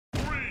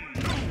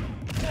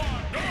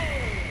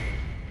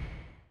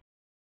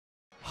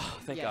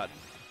thank God.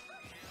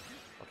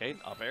 Okay,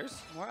 up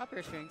airs. More up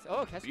air strings.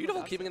 Oh, catch.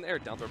 Beautiful, keeping in the air.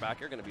 Down throw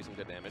back air, going to be some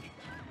good damage.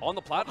 On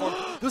the platform.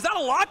 Was that a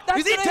lock? That's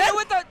Is he 10?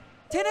 with the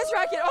tennis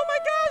racket. Oh my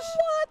gosh.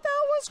 What?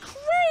 That was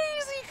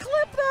crazy.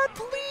 Clip that,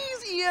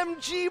 please.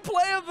 EMG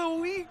play of the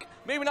week.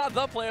 Maybe not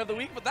the play of the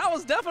week, but that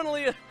was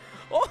definitely a,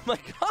 oh my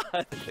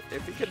God.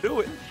 If he can do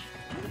it.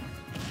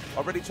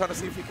 Already trying to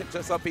see if he can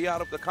just be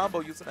out of the combo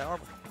using the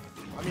armor.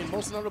 I mean,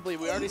 most notably,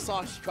 we already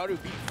saw Hikaru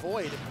beat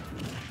Void.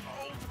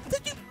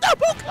 Did you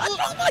double cut?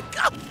 Oh my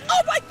God!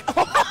 Oh my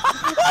God!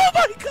 Oh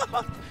my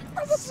God!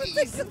 That was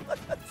ridiculous.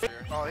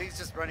 Oh, he's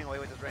just running away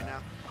with it right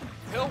now.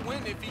 He'll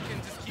win if he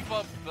can just keep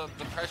up the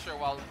pressure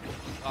while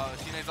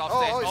Shine's off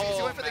Oh, stage. is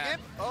he went for the man.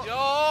 game? Oh. Yo!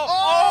 Oh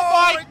Oh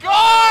my my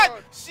God!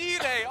 God!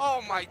 Shine!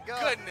 Oh my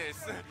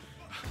goodness!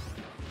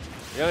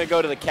 You're gonna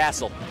go to the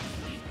castle.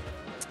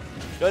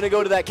 Gonna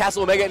go to that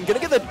castle Omega and gonna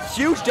get the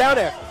huge down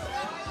air.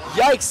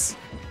 Yikes!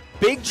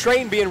 Big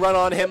train being run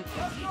on him.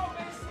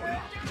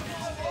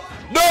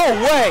 No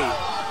way!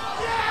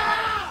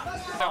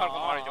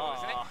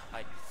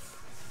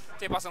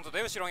 テーパーさんと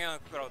で後ろに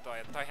食らうと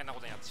大変なこ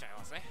とになってしまい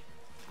ますね。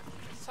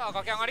さあ、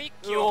駆け上がり、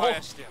気を返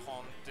して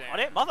本店。あ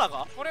れまだ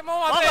かこれ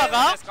もま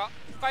たですか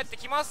帰って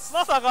きます。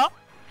まさか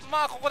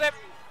まあ、ここで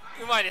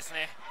うまいです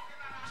ね。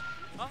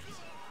あ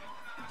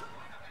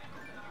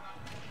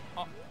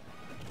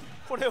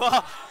これ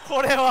は。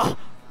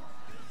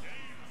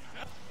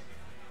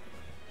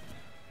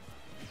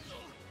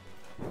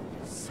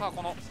さあ、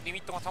このリ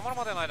ミットがたまる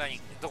までの間に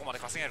どこまで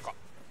稼げるか。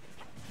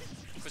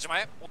藤間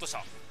へ落とし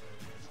た。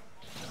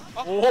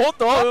おっ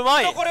とう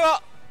まい。これ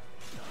は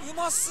う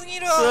ますぎ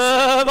る。素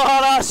晴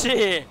らしい。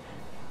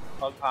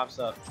Pug pops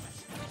up.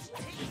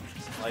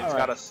 Light's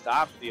gotta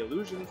stop the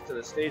illusions to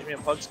the stage man.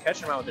 Pug's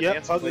catching him out with the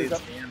dancing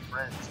blades and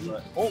friends.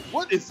 But oh,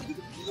 what is he?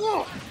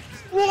 Whoa!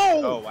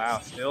 Oh wow!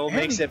 Still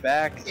makes it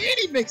back. And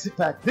he makes it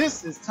back.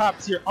 This is top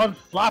tier,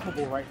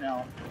 unflappable right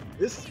now.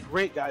 This is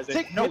great, guys.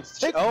 Take notes.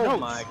 Take notes. Oh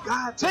my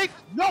God! Take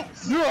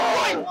notes.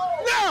 Right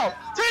now.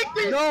 Take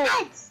these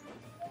notes.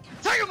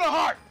 Take them to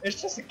heart. It's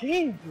just a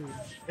game, dude.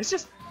 It's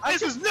just.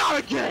 This is not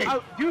a game.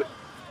 Dude.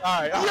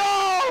 All right.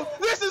 Yo,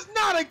 this is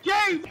not a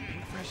game.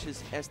 Fresh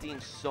is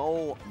SDing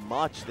so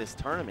much this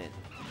tournament.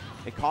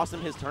 It cost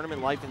him his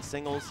tournament life in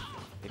singles.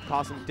 It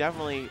cost him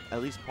definitely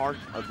at least part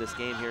of this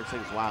game here in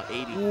singles. Wow,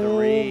 83.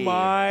 Oh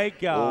my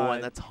God. Oh,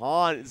 and the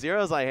taunt.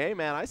 Zero's like, hey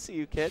man, I see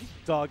you, kid.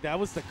 Dog, that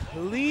was the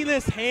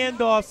cleanest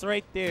handoffs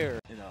right there.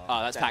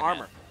 That's Pac-Man.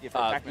 Armor.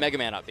 Yeah, Mega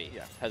Man up B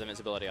has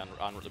invincibility on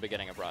the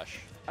beginning of Rush.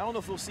 I don't know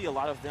if we'll see a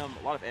lot of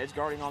edge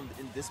guarding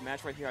in this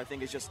match right here. I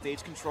think it's just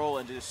stage control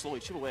and just slowly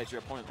chip away at your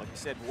opponent. Like you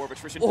said, war of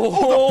attrition.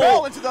 Oh, the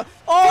bell into the.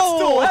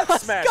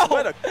 let's smash. go.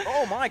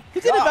 Oh my God. He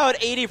did about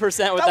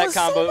 80% with that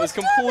combo. So it was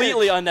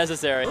completely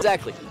unnecessary.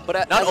 Exactly.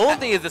 But not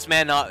only is this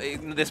man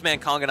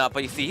Konga not,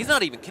 but you see, he's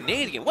not even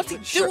Canadian. What's he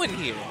doing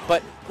here?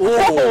 But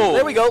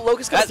there we go.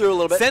 Locust comes through a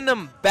little bit. Send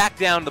him back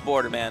down the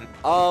border, man.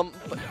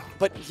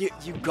 But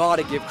you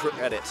gotta give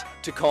credit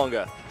to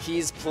Konga.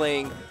 He's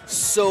playing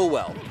so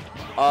well.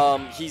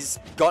 He's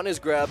gotten his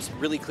grabs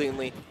really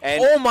cleanly.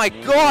 And oh my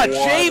God,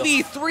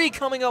 JV3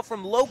 coming up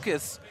from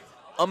Locust.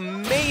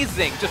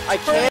 Amazing. Just I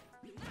can't.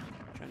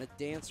 Trying to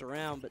dance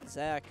around, but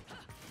Zach,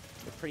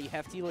 a pretty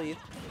hefty lead.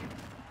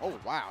 Oh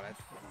wow, that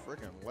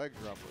freaking leg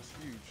drop was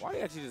huge. Why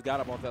did you just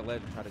got up off that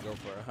ledge and try to go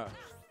for it?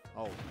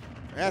 Oh,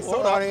 that's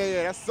so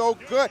that's so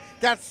good.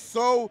 That's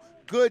so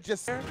good.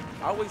 Just I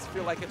always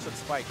feel like it should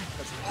spike.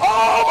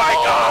 Oh my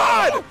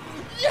God!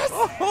 Yes!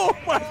 Oh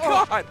my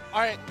God!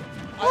 All right.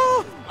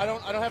 I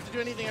don't have to do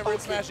anything ever in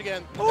Smash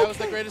again. That was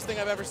the greatest thing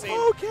I've ever seen.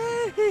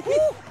 Okay.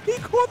 He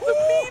caught the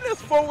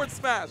meanest forward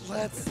smash.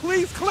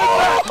 Please clip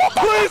that.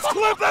 Please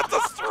clip that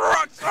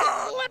destruction.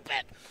 Clip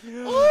it.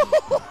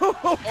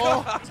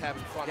 Oh, I'm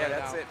having fun right now. Yeah,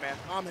 that's it, man.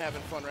 I'm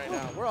having fun right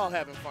now. We're all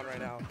having fun right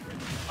now.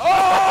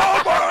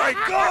 Oh my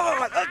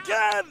God!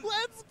 Again!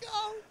 Let's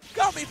go.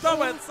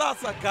 Kamitama and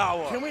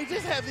Sasakawa. Can we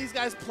just have these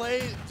guys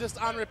play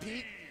just on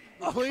repeat?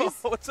 Please?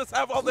 Let's just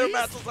have all their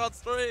matches on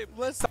stream.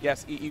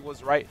 Yes, EE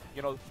was right.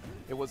 You know,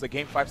 it was a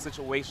Game 5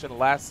 situation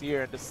last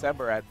year in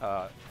December at,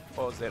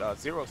 what was it,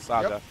 Zero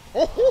Saga.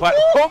 Yep. But,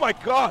 oh my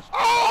gosh!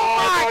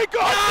 Oh my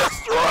God,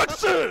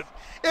 destruction!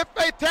 If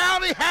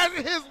Fatality has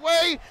it his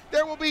way,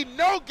 there will be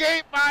no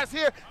Game 5s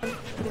here.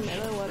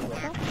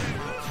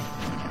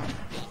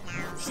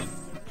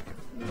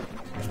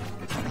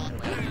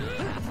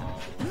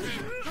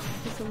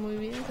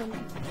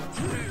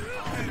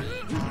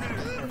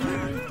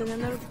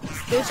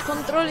 Stage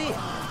control.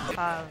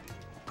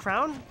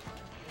 Crown?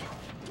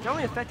 You're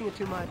only affecting it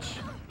too much.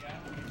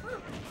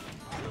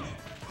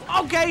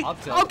 Okay.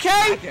 Okay.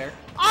 Okay.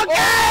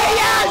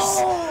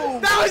 Yes.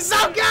 That was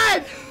so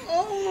good.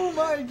 Oh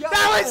my god!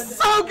 That was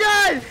so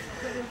good!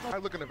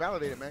 I'm looking to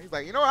validate it, man. He's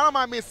like, you know what? I don't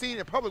mind being seen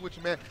in public with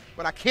you, man,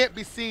 but I can't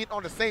be seen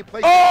on the same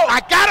place. Oh!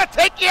 I gotta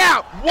take you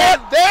out. What?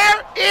 And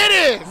there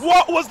it is.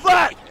 What was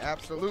that?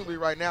 Absolutely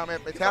right now, man.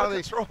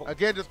 Fatality,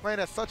 again, just playing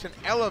at such an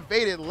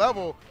elevated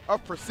level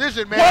of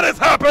precision, man. What is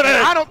happening?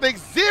 I don't think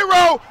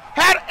Zero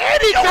had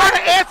any kind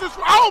of answers.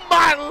 Oh,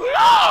 my Lord.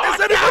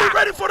 Is anybody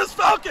ready for this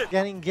Falcon?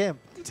 Getting Gimp.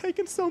 I'm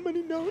taking so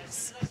many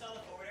notes.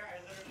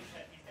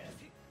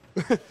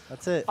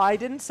 That's it. I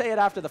didn't say it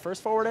after the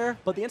first forward air,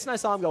 but the instant I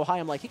saw him go high,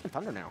 I'm like, he can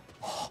thunder now.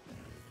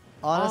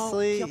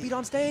 Honestly, he'll beat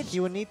on stage.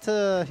 He would need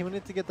to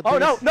get the. Oh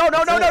no!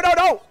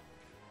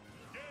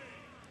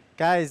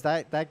 Guys,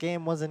 that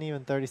game wasn't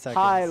even 30 seconds.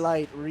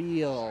 Highlight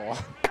reel.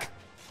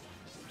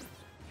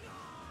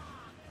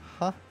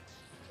 Huh?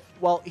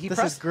 Well, This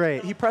is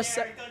great. He pressed.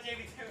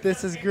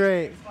 This is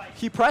great.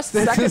 He pressed.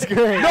 This is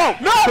great. No!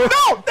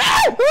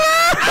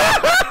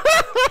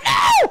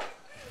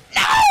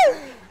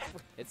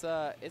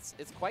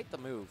 It's quite the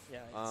move. Yeah,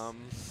 all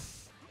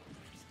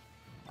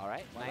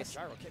right, nice.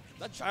 Gyro kick.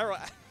 That gyro.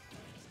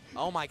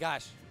 Oh my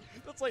gosh.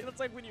 That's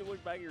like when you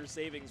look back at your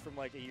savings from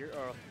like a year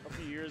or a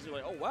few years. You're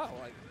like, oh wow,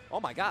 like Oh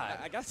my god.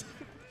 I guess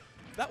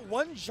that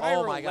one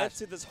gyro my led gosh.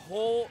 to this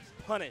whole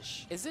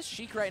punish. Is this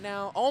Sheik right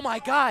now? Oh my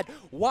god.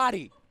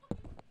 Wadi.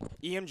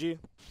 EMG.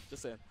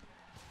 Just saying.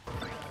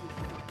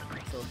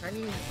 So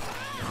Chinese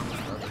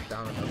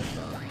down another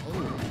shot.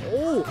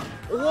 Oh,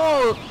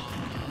 whoa!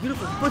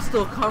 Beautiful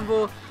footstool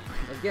combo.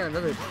 Again,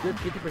 another good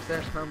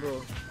 50%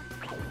 combo.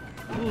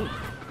 Ooh.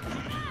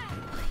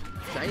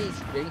 Chinese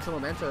getting some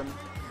momentum.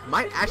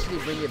 Might actually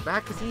bring it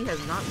back because he has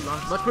not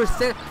lost much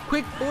percent.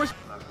 Quick force.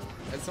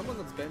 As someone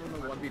that's been in the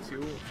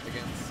 1v2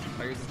 against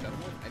players in general,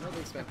 I know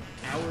they've spent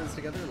hours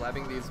together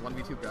labbing these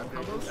 1v2 ground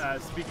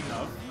combos. Speaking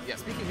of. Yeah,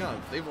 speaking of,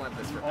 they've labbed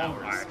this for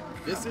hours. My.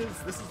 This is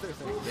their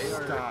thing. They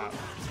are. Stop.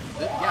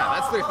 Yeah,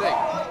 that's their thing.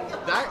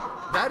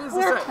 That is a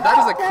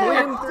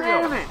clean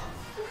 3-0.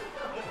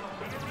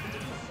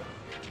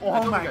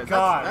 Oh my guys,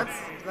 god.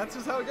 That's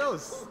just how it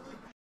goes.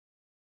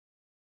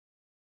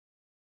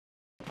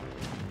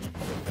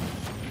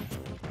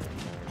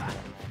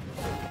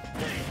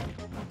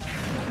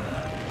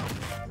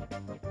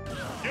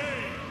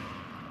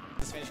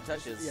 Finishing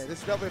touches. Yeah, this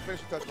is definitely a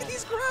finishing touch. Look at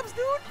these grabs,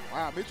 dude.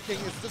 Wow, Mitch King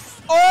is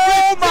just.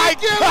 Oh my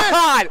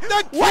god!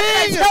 The king! What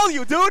did I tell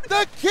you, dude?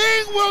 The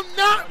king will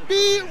not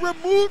be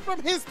removed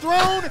from his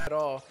throne at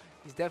all.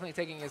 He's definitely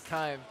taking his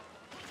time.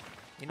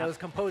 He knows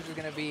composure is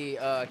going to be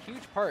a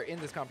huge part in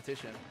this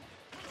competition.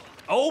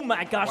 Oh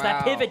my gosh,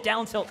 that pivot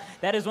down tilt.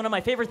 That is one of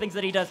my favorite things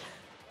that he does.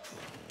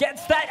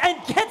 Gets that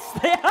and gets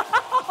that.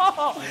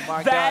 Oh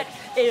my that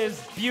is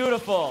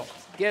beautiful.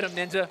 Get him,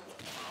 Ninja.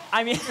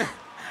 I mean,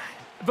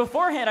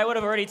 beforehand, I would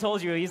have already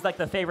told you he's like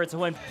the favorite to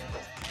win.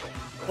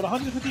 But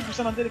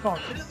 150% on Diddy Kong.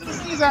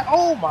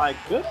 Oh my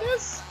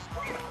goodness!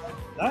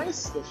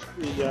 Nice. The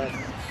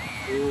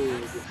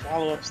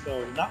follow-ups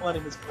though, not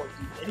letting this boy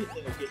do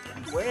anything or get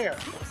anywhere.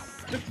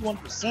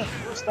 51%.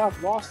 First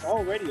off, lost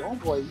already. Oh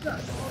boy, you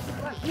gotta do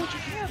what you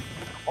can.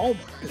 Oh my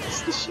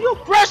goodness, the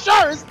shield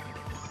pressures!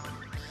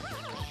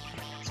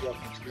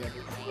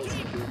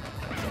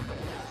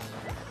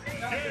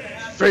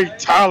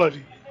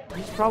 Fatality.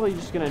 He's probably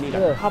just gonna need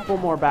a couple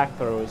more back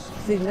throws.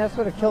 See, that's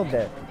what killed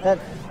there. That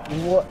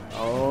what?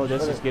 Oh,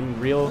 this is getting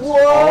real. Whoa,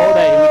 oh,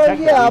 that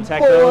we yeah,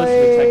 tech those. We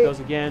boy. tech those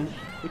again.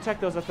 We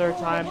tech those a third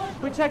time.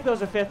 We tech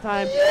those a fifth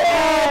time.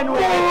 And we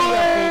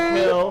get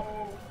the kill.